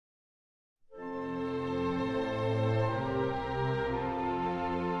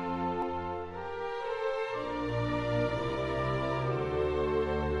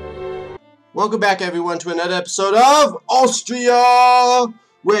Welcome back everyone to another episode of Austria,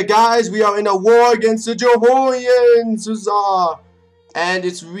 where guys we are in a war against the Johorians, huzzah! And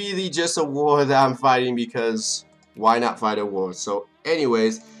it's really just a war that I'm fighting because why not fight a war? So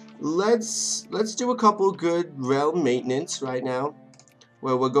anyways, let's do a couple good realm maintenance right now,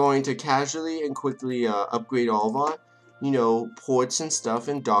 where we're going to casually and quickly upgrade all of our, ports and stuff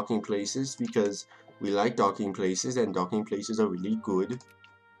and docking places, because we like docking places and docking places are really good.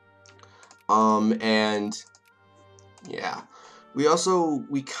 And yeah, we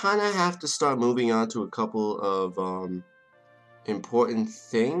kind of have to start moving on to a couple of important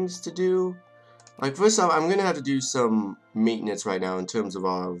things to do. Like, first off, I'm gonna have to do some maintenance right now in terms of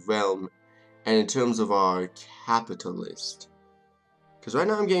our realm and in terms of our capitalist, because right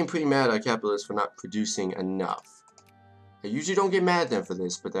now I'm getting pretty mad at our capitalists for not producing enough. I usually don't get mad at them for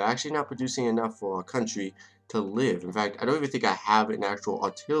this, but they're actually not producing enough for our country to live. In fact, I don't even think I have an actual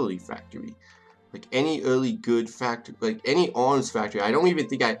artillery factory. Like any early good factory, like any arms factory. I don't even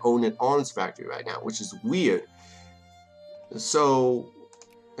think I own an arms factory right now, which is weird. So,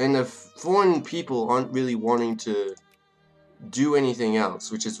 and the foreign people aren't really wanting to do anything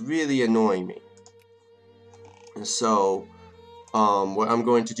else, which is really annoying me. And so, what I'm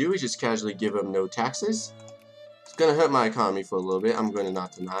going to do is just casually give them no taxes. It's gonna hurt my economy for a little bit, I'm gonna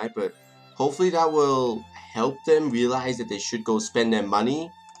not deny, but hopefully that will help them realize that they should go spend their money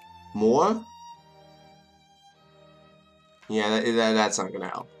more. Yeah, that's not gonna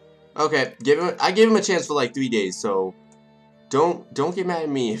help. Okay, I gave him a chance for like 3 days, so don't get mad at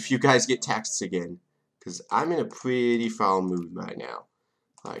me if you guys get taxed again, because I'm in a pretty foul mood right now.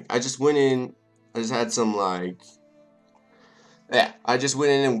 Like, I just went in, I just had some like, yeah, I just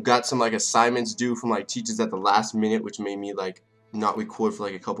went in and got some like assignments due from like teachers at the last minute, which made me like not record for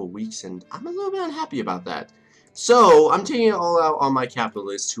like a couple weeks, and I'm a little bit unhappy about that. So I'm taking it all out on my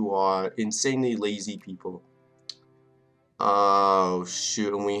capitalists, who are insanely lazy people. Oh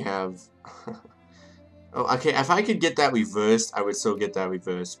shoot, and we have oh, okay, if I could get that reversed, I would still get that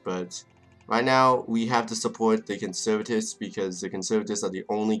reversed, but right now we have to support the conservatives, because the conservatives are the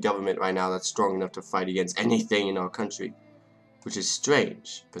only government right now that's strong enough to fight against anything in our country, which is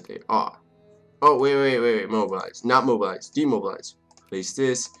strange, but they are. Oh, wait, mobilize, not mobilize, demobilize. Place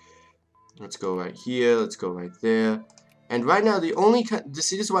this, let's go right here, let's go right there, and right now the only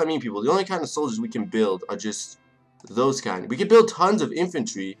this is what I mean, people, the only kind of soldiers we can build are just those kind. We could build tons of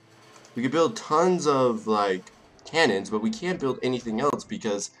infantry, we could build tons of like cannons, but we can't build anything else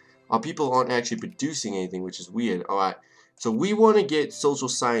because our people aren't actually producing anything, which is weird. Alright, so we want to get social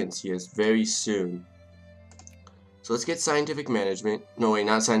science here very soon. So let's get scientific management. No, wait,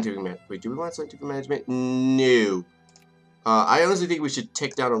 not scientific management. Wait, do we want scientific management? No. I honestly think we should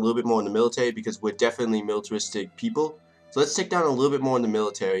take down a little bit more in the military, because we're definitely militaristic people. So let's take down a little bit more in the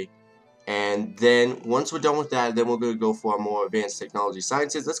military. And then, once we're done with that, then we're going to go for our more advanced technology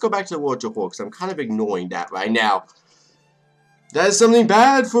sciences. Let's go back to the war of Johor, because I'm kind of ignoring that right now. That is something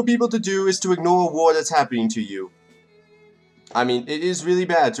bad for people to do, is to ignore a war that's happening to you. I mean, it is really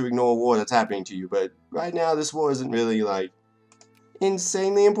bad to ignore a war that's happening to you, but right now this war isn't really, like,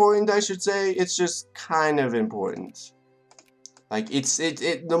 insanely important, I should say. It's just kind of important. Like,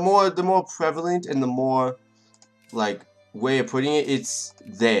 the more prevalent and the more, like, way of putting it, it's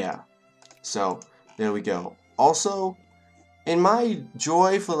there. So, there we go. Also, in my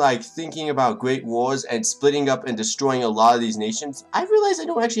joy for like thinking about great wars and splitting up and destroying a lot of these nations, I realized I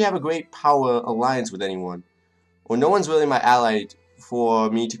don't actually have a great power alliance with anyone. Or no one's really my ally for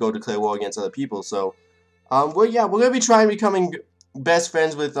me to go declare war against other people. So, we're gonna be trying becoming best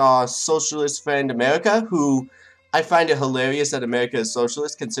friends with our socialist friend America, who I find it hilarious that America is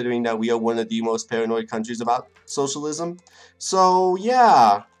socialist, considering that we are one of the most paranoid countries about socialism. So,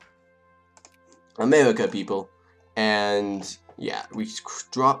 yeah. America, people. And yeah, we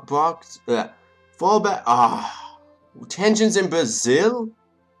fall back. Tensions in Brazil.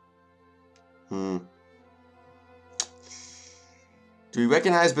 Do we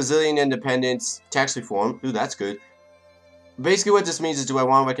recognize Brazilian independence? Tax reform. Ooh, that's good. Basically, what this means is, do I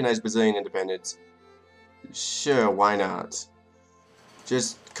want to recognize Brazilian independence? Sure, why not?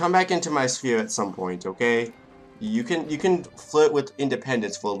 Just come back into my sphere at some point, okay? You can flirt with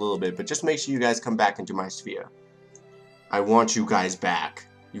independence for a little bit, but just make sure you guys come back into my sphere. I want you guys back.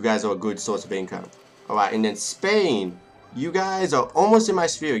 You guys are a good source of income. Alright, and then Spain. You guys are almost in my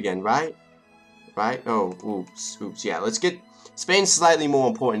sphere again, right? Right? Oh, oops. Yeah, let's get Spain slightly more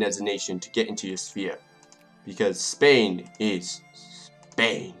important as a nation to get into your sphere. Because Spain is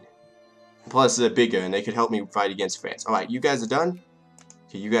Spain. Plus, they're bigger and they could help me fight against France. Alright, you guys are done.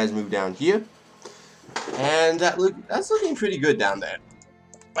 Okay, you guys move down here. And that's looking pretty good down there.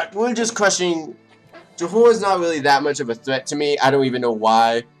 But we're just crushing. Johor is not really that much of a threat to me. I don't even know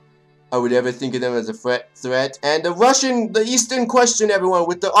why I would ever think of them as a threat. And the Eastern question, everyone,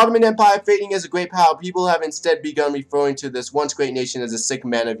 with the Ottoman Empire fading as a great power, people have instead begun referring to this once great nation as a sick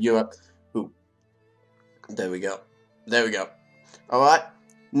man of Europe. Ooh. There we go. There we go. Alright.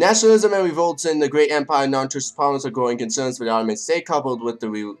 Nationalism and revolts in the great empire non-trust problems are growing concerns for the Ottoman state, coupled with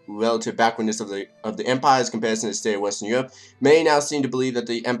the relative backwardness of the empire's comparison to the state of Western Europe. Many now seem to believe that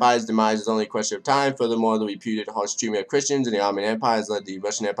the empire's demise is only a question of time. Furthermore, the reputed harsh treatment of Christians in the Ottoman Empire has led the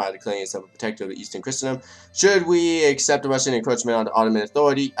Russian Empire to declaring itself a protector of Eastern Christendom. Should we accept the Russian encroachment on the Ottoman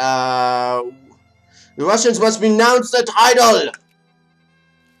authority? The Russians must renounce the title!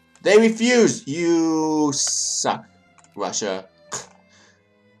 They refuse! You suck, Russia.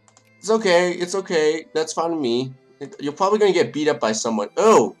 It's okay, it's okay. That's fine with me. You're probably gonna get beat up by someone.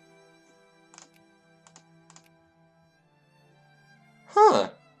 Oh! Huh.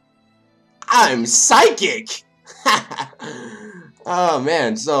 I'm psychic! Oh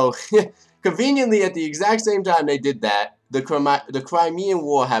man, so conveniently at the exact same time they did that, the Crimean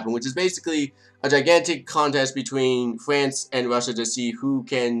War happened, which is basically a gigantic contest between France and Russia to see who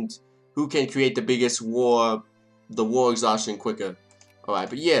can create the biggest war, the war exhaustion quicker. Alright,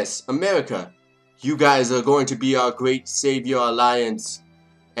 but yes, America, you guys are going to be our great savior alliance.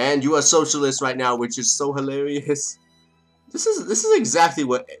 And you are socialists right now, which is so hilarious. This is exactly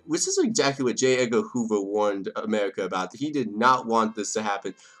what J. Edgar Hoover warned America about. He did not want this to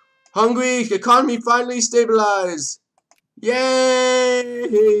happen. Hungary, economy finally stabilized.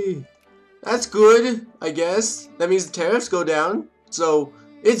 Yay! That's good, I guess. That means the tariffs go down. So,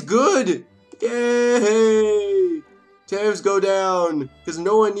 it's good. Yay! Tariffs go down, because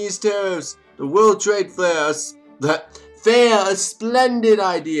no one needs tariffs. The World Trade Fair, a splendid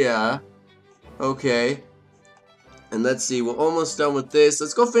idea. Okay, and let's see, we're almost done with this.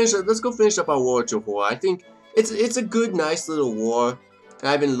 Let's go finish up our war with Johor. I think it's a good, nice little war, and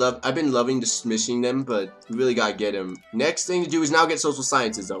I've been loving dismissing them, but we really gotta get them. Next thing to do is now get social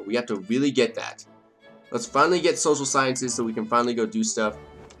sciences, though. We have to really get that. Let's finally get social sciences so we can finally go do stuff.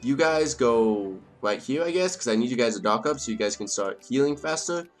 You guys go right here, I guess, because I need you guys to dock up so you guys can start healing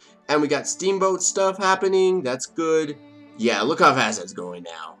faster. And we got steamboat stuff happening. That's good. Yeah, look how fast that's going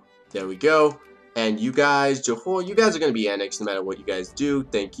now. There we go. And you guys, Johor, you guys are going to be annexed no matter what you guys do.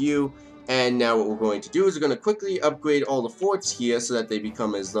 Thank you. And now what we're going to do is we're going to quickly upgrade all the forts here so that they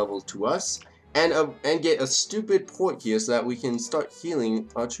become as level to us. And get a stupid port here so that we can start healing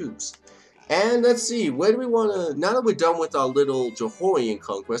our troops. And let's see, where do we want to, now that we're done with our little Johorian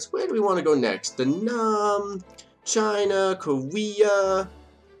conquest, where do we want to go next? The Nam, China, Korea.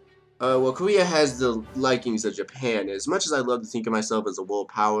 Well, Korea has the likings of Japan. As much as I love to think of myself as a world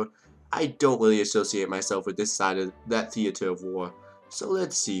power, I don't really associate myself with this side of that theater of war. So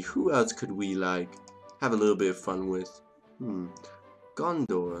let's see, who else could we, like, have a little bit of fun with?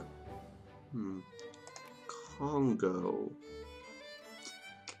 Gondor. Congo.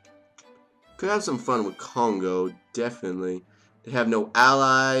 Could have some fun with Congo, definitely. They have no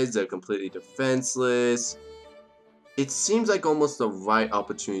allies, they're completely defenseless. It seems like almost the right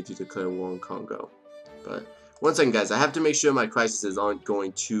opportunity to declare war on Congo. But, one second guys, I have to make sure my crises aren't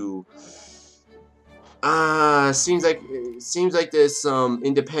going to... seems like there's some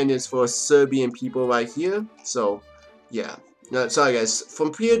independence for Serbian people right here. So, yeah. No, sorry guys,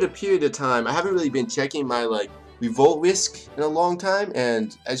 from period to period of time, I haven't really been checking my, like, revolt risk in a long time,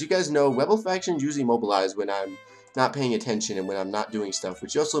 and as you guys know, rebel factions usually mobilize when I'm not paying attention and when I'm not doing stuff,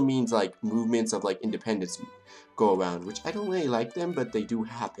 which also means like movements of like independence go around, which I don't really like them, but they do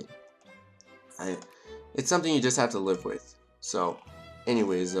happen. It's something you just have to live with. So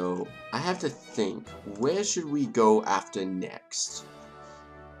anyways though, I have to think, where should we go after next?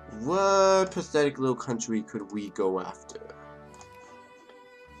 What pathetic little country could we go after?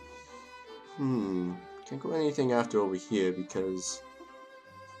 Can't go anything after over here because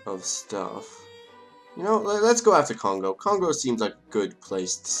of stuff. You know, let's go after Congo. Congo seems like a good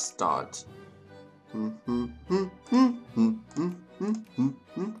place to start.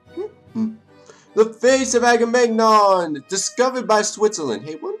 The face of Agamemnon! Discovered by Switzerland.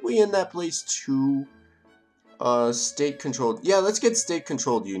 Hey, weren't we in that place too? State-controlled. Yeah, let's get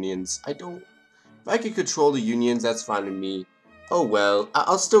state-controlled unions. If I could control the unions, that's fine with me. Oh well,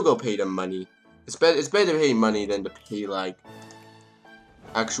 I'll still go pay them money. It's better to pay money than to pay, like,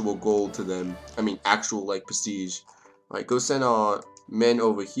 actual gold to them. I mean, actual, like, prestige. Alright, go send our men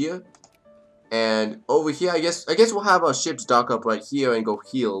over here. And over here, I guess we'll have our ships dock up right here and go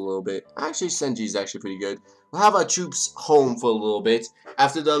heal a little bit. Actually, Senji's actually pretty good. We'll have our troops home for a little bit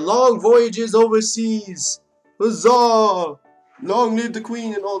after the long voyages overseas. Huzzah! Long live the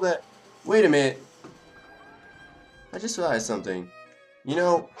Queen and all that. Wait a minute. I just realized something. You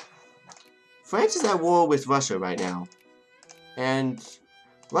know, France is at war with Russia right now. And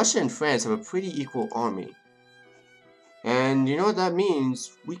Russia and France have a pretty equal army. And you know what that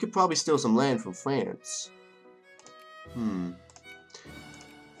means? We could probably steal some land from France. You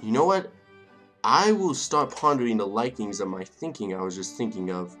know what? I will start pondering the likings of my thinking I was just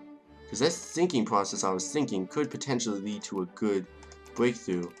thinking of. Because that thinking process I was thinking could potentially lead to a good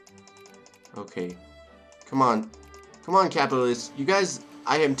breakthrough. Okay. Come on. Come on, capitalists. You guys,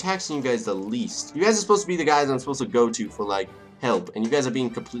 I am taxing you guys the least. You guys are supposed to be the guys I'm supposed to go to for, like, help. And you guys are being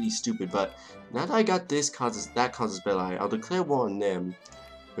completely stupid. But now that I got this that causes belli, I'll declare war on them.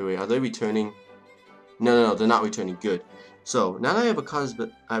 Wait, are they returning? No, they're not returning. Good. So, now that I have a cause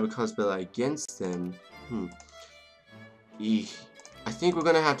belli against them, I think we're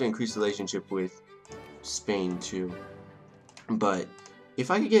gonna have to increase the relationship with Spain too. But if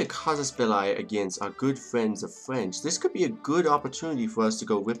I could get a casus belli against our good friends the French, this could be a good opportunity for us to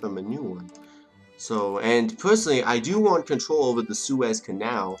go whip them a new one. So, and personally, I do want control over the Suez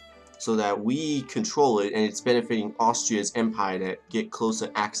Canal so that we control it, and it's benefiting Austria's empire to get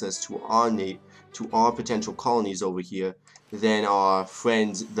closer access to our potential colonies over here than our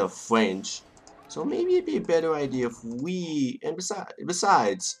friends the French. So maybe it'd be a better idea if we, and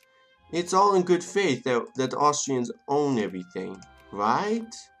besides, it's all in good faith that the Austrians own everything,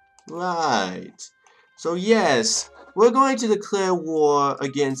 right? Right. So yes, we're going to declare war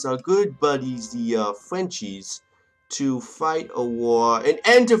against our good buddies, the Frenchies, to fight a war, an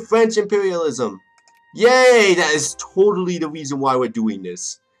end to French imperialism. Yay! That is totally the reason why we're doing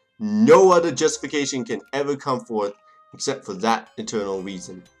this. No other justification can ever come forth except for that eternal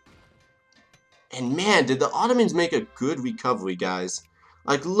reason. And man, did the Ottomans make a good recovery, guys.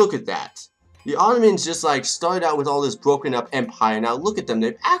 Like, look at that. The Ottomans just, like, started out with all this broken up empire. Now look at them.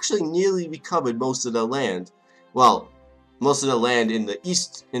 They've actually nearly recovered most of their land. Well, most of the land in the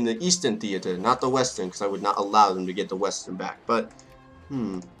Eastern theater, not the Western, because I would not allow them to get the Western back. But,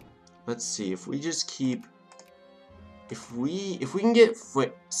 let's see. If we just keep... If we can get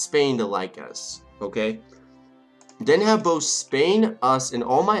Spain to like us, okay? Then have both Spain, us, and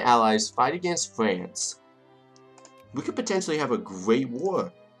all my allies fight against France. We could potentially have a great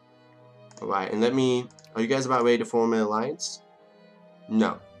war. Alright, and are you guys about ready to form an alliance?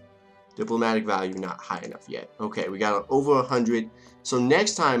 No. Diplomatic value not high enough yet. Okay, we got over 100. So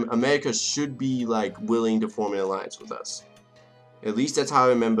next time, America should be, like, willing to form an alliance with us. At least that's how I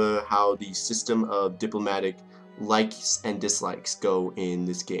remember how the system of diplomatic likes and dislikes go in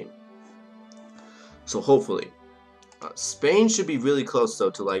this game. So hopefully. Spain should be really close though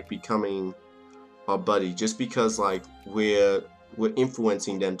to like becoming our buddy, just because like we're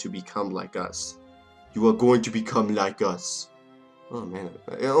influencing them to become like us. You are going to become like us. Oh man,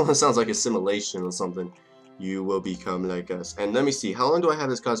 it almost sounds like assimilation or something. You will become like us. And let me see, how long do I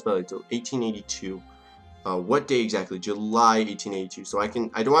have this casus belli till? 1882. What day exactly? July 1882. So I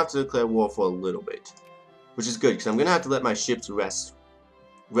don't have to declare war for a little bit, which is good because I'm gonna have to let my ships rest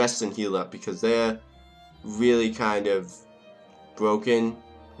and heal up because they're really kind of broken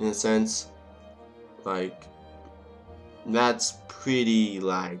in a sense. Like, that's pretty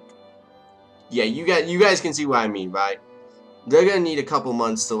like, yeah, you guys can see what I mean, right? They're gonna need a couple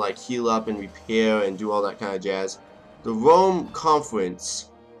months to like heal up and repair and do all that kind of jazz. The Rome Conference.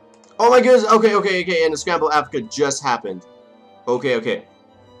 Oh my goodness. Okay. And the Scramble Africa just happened. Okay.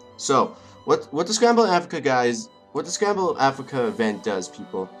 So what the Scramble Africa event does,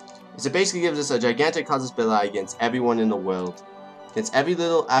 people, is it basically gives us a gigantic casus belli against everyone in the world. It's every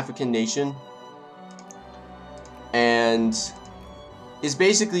little African nation, and is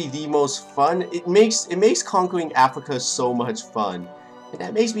basically the most fun. It makes conquering Africa so much fun, and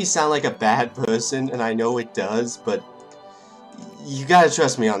that makes me sound like a bad person, and I know it does, but you gotta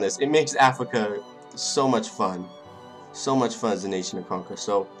trust me on this. It makes Africa so much fun as a nation to conquer.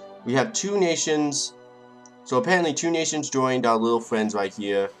 So we have two nations. So apparently 2 nations joined our little friends right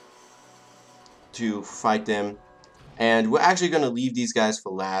here to fight them. And we're actually going to leave these guys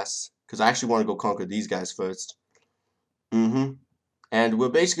for last, because I actually want to go conquer these guys first. And we're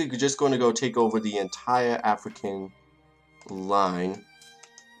basically just going to go take over the entire African line.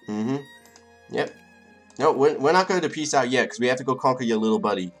 Yep. No, we're not going to peace out yet, because we have to go conquer your little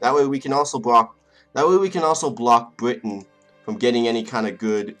buddy. That way we can also block Britain from getting any kind of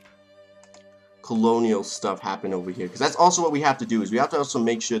good colonial stuff happen over here, because that's also what we have to do, is we have to also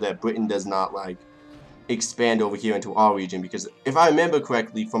make sure that Britain does not like expand over here into our region, because if I remember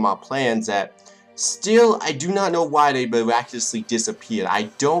correctly from our plans, that still I do not know why they miraculously disappeared. I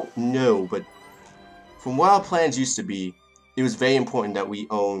don't know, but from what our plans used to be, it was very important that we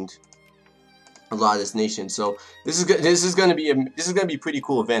owned a lot of this nation. So this is gonna be pretty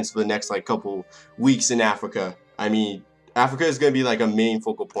cool events for the next like couple weeks in Africa. I mean, Africa is gonna be like a main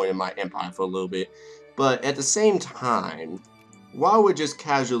focal point of my empire for a little bit. But at the same time, while we're just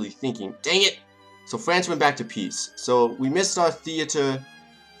casually thinking, dang it! So France went back to peace. So we missed our theater.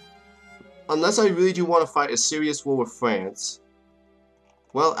 Unless I really do want to fight a serious war with France.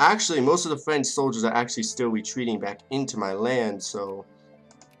 Well, actually, most of the French soldiers are actually still retreating back into my land, so...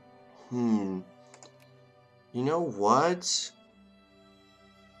 You know what?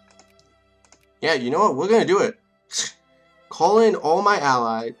 Yeah, you know what? We're gonna do it. Call in all my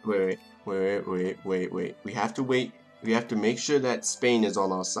allies. Wait. We have to wait. We have to make sure that Spain is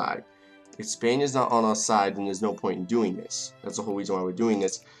on our side. If Spain is not on our side, then there's no point in doing this. That's the whole reason why we're doing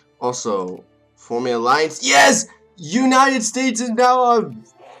this. Also, form an alliance. Yes! United States is now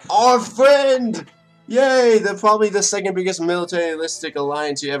our friend! Yay! They're probably the second biggest militaristic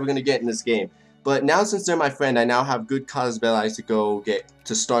alliance you're ever going to get in this game. But now since they're my friend, I now have good casus belli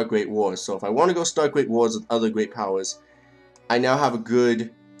to start great wars. So if I want to go start great wars with other great powers, I now have a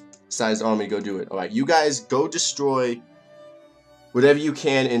good sized army to go do it. Alright, you guys go destroy whatever you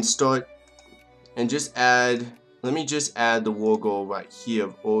can and start, and just add... Let me just add the war goal right here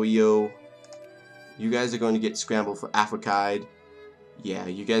of Oreo. You guys are going to get scrambled for Africide. Yeah,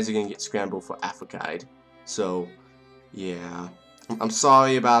 you guys are going to get scrambled for Africide. So, yeah. I'm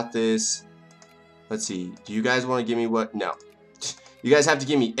sorry about this. Let's see. Do you guys want to give me what? No. You guys have to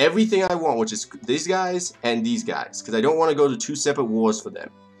give me everything I want, which is these guys and these guys. Because I don't want to go to two separate wars for them.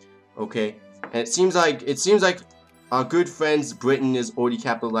 Okay? And it seems like our good friends Britain is already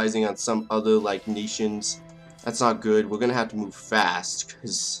capitalizing on some other, like, nations. That's not good. We're gonna have to move fast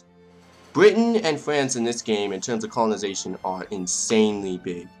because Britain and France in this game, in terms of colonization, are insanely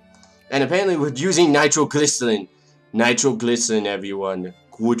big. And apparently, we're using nitroglycerin. Nitroglycerin, everyone.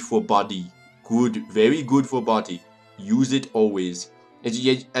 Good for body. Good, very good for body. Use it always. As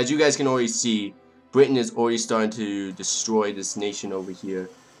you guys can already see, Britain is already starting to destroy this nation over here.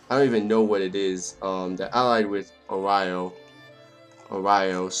 I don't even know what it is. They're allied with Ohio.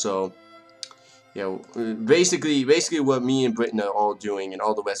 So. Yeah, basically what me and Britain are all doing, and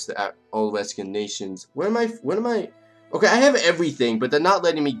all the Western nations. What am I? Okay, I have everything, but they're not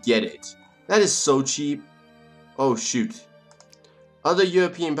letting me get it. That is so cheap. Oh shoot. Other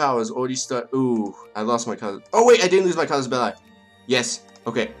European powers already start. Ooh, I lost my casus. Oh wait, I didn't lose my casus belli. Yes.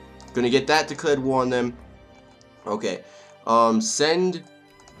 Okay, gonna get that declared war on them. Okay. Send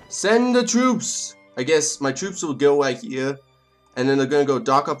the troops. I guess my troops will go right here, and then they're gonna go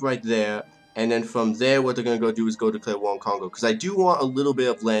dock up right there. And then from there, what they're going to go do is go declare war on Congo. Because I do want a little bit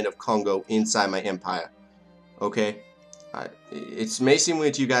of land of Congo inside my empire. Okay? It may seem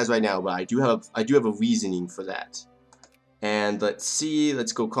weird to you guys right now, but I do have a reasoning for that. And let's see.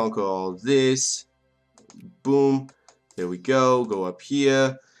 Let's go conquer all this. Boom. There we go. Go up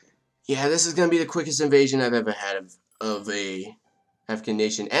here. Yeah, this is going to be the quickest invasion I've ever had of a African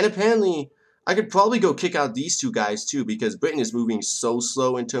nation. And apparently, I could probably go kick out these two guys too, because Britain is moving so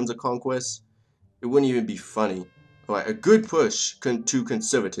slow in terms of conquest. It wouldn't even be funny. Alright, a good push to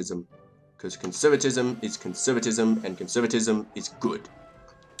conservatism. Because conservatism is conservatism, and conservatism is good.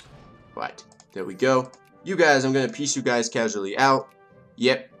 Right, there we go. You guys, I'm going to piece you guys casually out.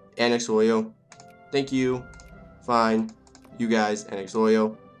 Yep, annex Oreo. Thank you. Fine. You guys, annex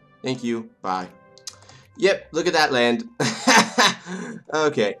Oreo. Thank you. Bye. Yep, look at that land.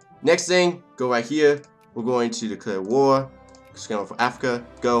 Okay. Next thing, go right here. We're going to declare war. Scramble for Africa.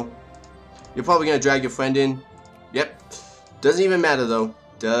 Go. You're probably going to drag your friend in. Yep. Doesn't even matter, though.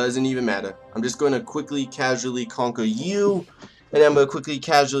 Doesn't even matter. I'm just going to quickly, casually conquer you. And I'm going to quickly,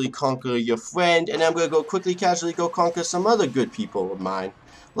 casually conquer your friend. And I'm going to go quickly, casually go conquer some other good people of mine.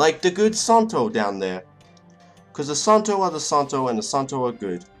 Like the good Santo down there. Because the Santo are the Santo, and the Santo are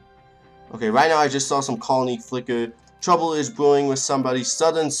good. Okay, right now I just saw some colony flicker. Trouble is brewing with somebody.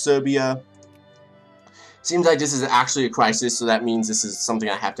 Southern Serbia. Seems like this is actually a crisis, so that means this is something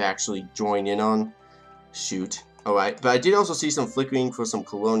I have to actually join in on. Shoot. Alright, but I did also see some flickering for some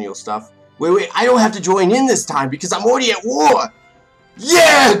colonial stuff. Wait, I don't have to join in this time because I'm already at war!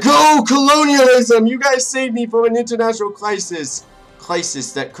 Yeah! Go colonialism! You guys saved me from an international crisis.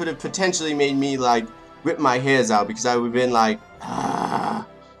 Crisis that could have potentially made me, like, rip my hairs out because I would have been like, I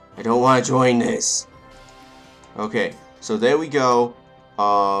don't want to join this. Okay, so there we go.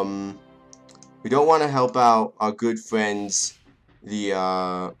 We don't want to help out our good friends,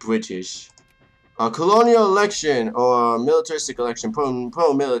 the British. A colonial election or militaristic election,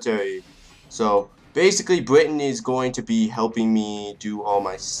 pro-military. So basically, Britain is going to be helping me do all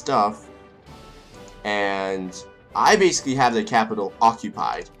my stuff, and I basically have the capital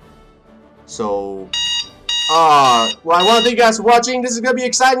occupied. So, well, I want to thank you guys for watching. This is going to be an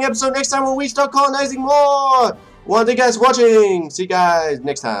exciting episode next time when we start colonizing more. I want to thank you guys for watching. See you guys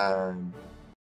next time.